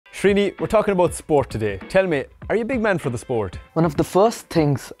Shrini, we're talking about sport today. Tell me, are you a big man for the sport? One of the first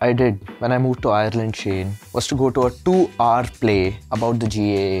things I did when I moved to Ireland, Shane, was to go to a 2-hour play about the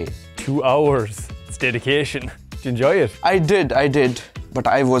GAA. 2 hours. It's dedication. Did you enjoy it? I did. But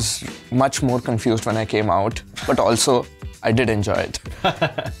I was much more confused when I came out. But also, I did enjoy it.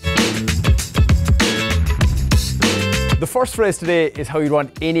 The first phrase today is how you'd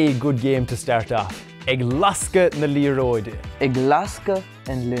want any good game to start off. Gaeilge na líróide. Gaeilge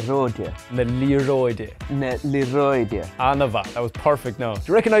and Liroide. Na líróide. Na Liroide. Anava. That was perfect now. Do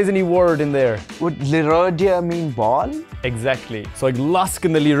you recognise any word in there? Would Liroide mean ball? Exactly. So Gaeilge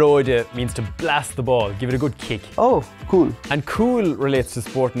na líróide means to blast the ball, give it a good kick. Oh, cool. And cool relates to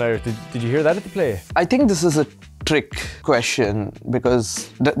sport in Irish. Did you hear that at the play? I think this is a trick question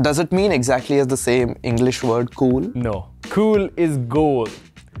because does it mean exactly as the same English word cool? No. Cool is goal.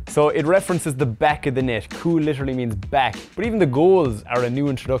 So it references the back of the net. Cool literally means back. But even the goals are a new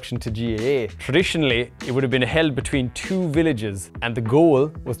introduction to GAA. Traditionally, it would have been held between two villages and the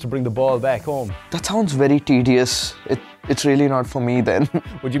goal was to bring the ball back home. That sounds very tedious. It's really not for me then.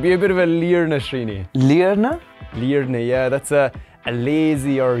 Would you be a bit of a Líorna, Shrini? Líorna? Líorna, yeah. That's a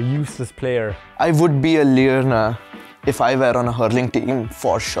lazy or useless player. I would be a Líorna if I were on a hurling team,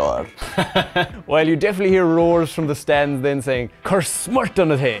 for sure. Well, you definitely hear roars from the stands then saying, Cur smart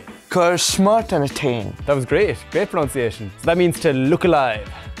on it. Cur smart and attain. That was great. Great pronunciation. So that means to look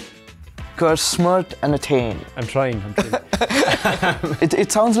alive. Cur smart and attain. I'm trying.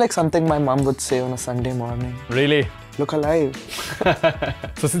 It sounds like something my mum would say on a Sunday morning. Really? Look alive.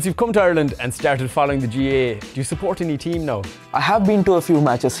 So since you've come to Ireland and started following the GAA, do you support any team now? I have been to a few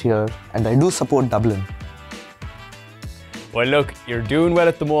matches here and I do support Dublin. Well look, you're doing well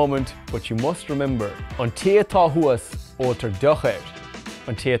at the moment, but you must remember, an té atá thuas b'oltar dochar,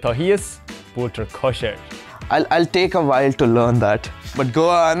 an té atá hias b'oltar coshair. I'll take a while to learn that, but go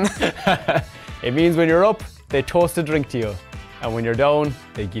on. It means when you're up, they toast a drink to you, and when you're down,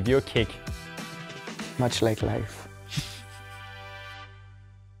 they give you a kick. Much like life.